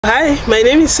Hi, my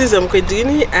name is Siza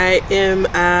Mukwedini. I am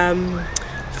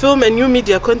film and new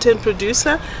media content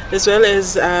producer, as well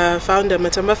as founder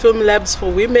Matamba Film Labs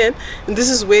for women, and this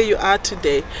is where you are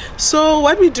today. So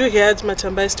what we do here at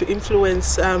Matamba is to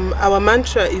influence. Our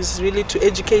mantra is really to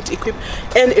educate, equip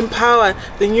and empower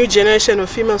the new generation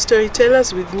of female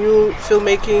storytellers with new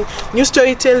filmmaking, new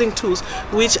storytelling tools,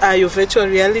 which are your virtual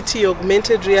reality,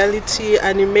 augmented reality,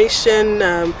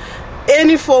 animation,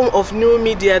 any form of new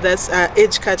media that's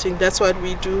edge-cutting. That's what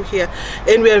we do here,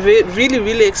 and we are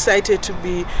really excited to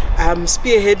be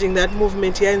spearheading that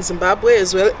movement here in Zimbabwe,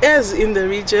 as well as in the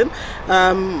region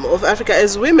of Africa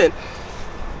as women.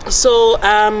 So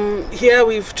here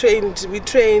we train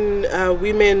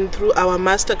women through our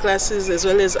master classes, as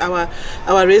well as our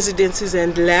residencies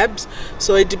and labs.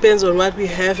 So it depends on what we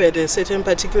have at a certain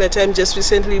particular time. Just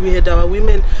recently we had our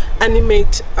women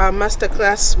animate master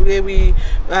class, where we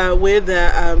where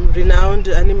the renowned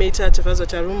animator Tavazo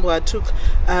Tarumbwa took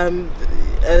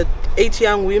 8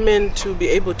 young women to be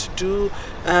able to do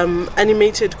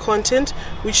animated content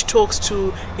which talks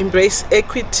to embrace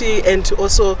equity, and to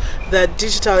also the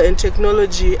digital and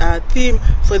technology theme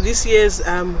for this year's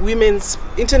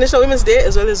International Women's Day,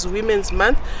 as well as Women's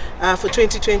Month for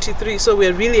 2023. So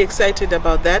we're really excited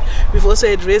about that. We've also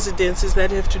had residencies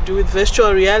that have to do with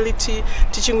virtual reality,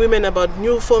 teaching women about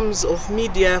new forms of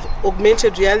media,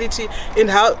 augmented reality, and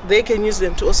how they can use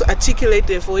them to also articulate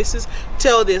their voices,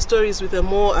 tell their stories with a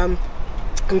more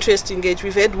interesting age.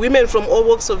 We've had women from all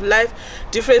walks of life,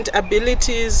 different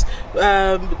abilities,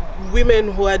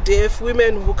 women who are deaf,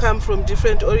 women who come from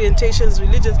different orientations,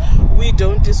 religions. We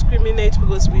don't discriminate,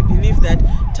 because we believe that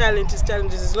talent is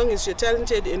talent. As long as you're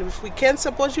talented, and if we can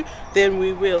support you, then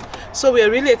we will. So we are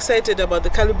really excited about the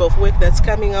caliber of work that's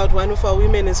coming out. One of our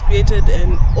women has created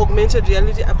an augmented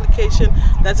reality application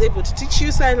that's able to teach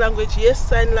you sign language. Yes,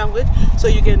 sign language, so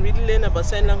you can really learn about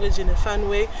sign language in a fun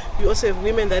way. We also have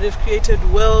women that have created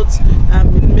worlds in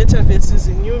metaverses,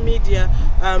 in new media,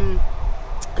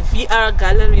 VR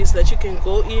galleries that you can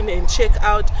go in and check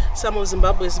out some of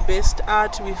Zimbabwe's best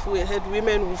art. We had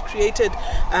women who've created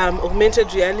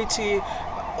augmented reality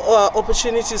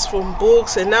opportunities from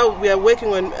books, and now we are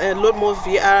working on a lot more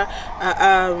VR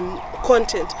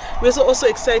content. We're also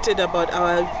excited about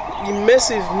our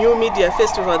immersive new media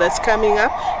festival that's coming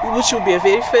up, which will be a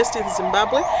very first in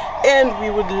Zimbabwe, and we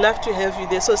would love to have you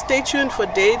there. So stay tuned for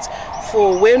dates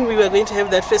for when we are going to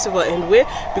have that festival and where,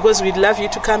 because we'd love you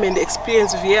to come and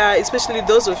experience VR, especially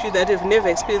those of you that have never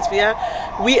experienced VR.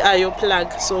 We are your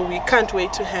plug, so we can't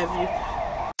wait to have you.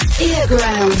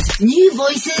 Earground, new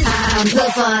voices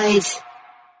amplified.